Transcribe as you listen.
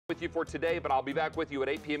With you for today, but I'll be back with you at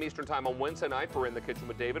 8 p.m. Eastern Time on Wednesday night for In the Kitchen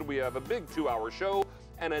with David. We have a big 2-hour show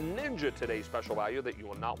and a Ninja Today special value that you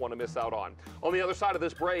will not want to miss out on. On the other side of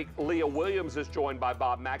this break, Leah Williams is joined by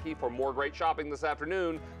Bob Mackey for more great shopping this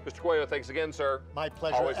afternoon. Mr. Cuello, thanks again, sir. My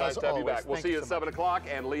pleasure. Always nice to have you always. back. We'll Thank see you so at 7 much. o'clock,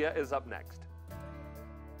 and Leah is up next.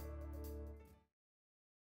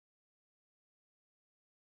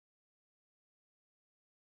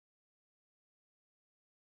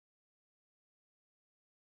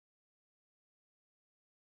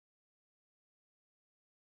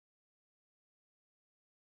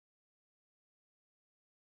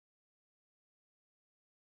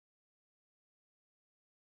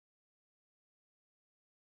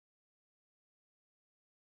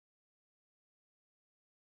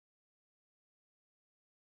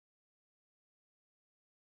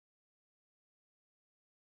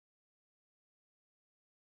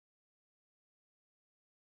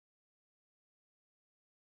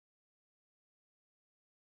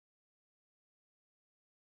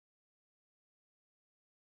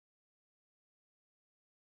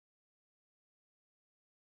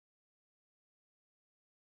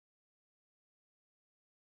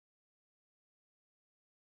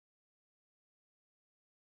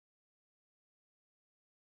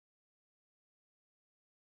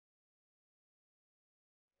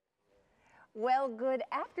 Well, good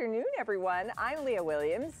afternoon, everyone. I'm Leah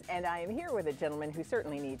Williams, and I am here with a gentleman who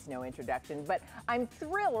certainly needs no introduction, but I'm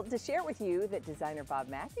thrilled to share with you that designer Bob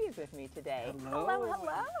Mackey is with me today. Hello.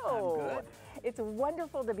 Hello. I'm good. It's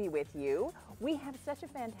wonderful to be with you. We have such a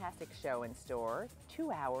fantastic show in store,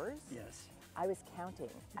 2 hours. Yes. I was counting.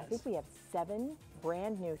 I Yes. think we have 7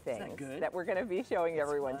 brand new things good? that we're going to be showing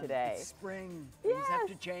everyone Fun. today. It's spring. Things have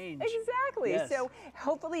to change. Exactly. Yes. So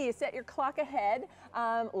hopefully you set your clock ahead.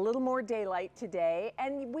 A little more daylight today,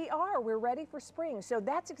 and we're ready for spring. So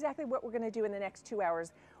that's exactly what we're going to do in the next 2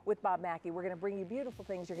 hours with Bob Mackey. We're going to bring you beautiful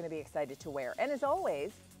things you're going to be excited to wear. And as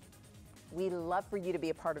always, we love for you to be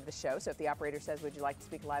a part of the show. So if the operator says, would you like to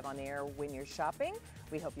speak live on the air when you're shopping?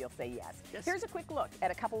 We hope you'll say yes. Here's a quick look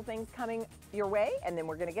at a couple of things coming your way, and then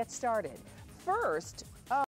we're going to get started. First,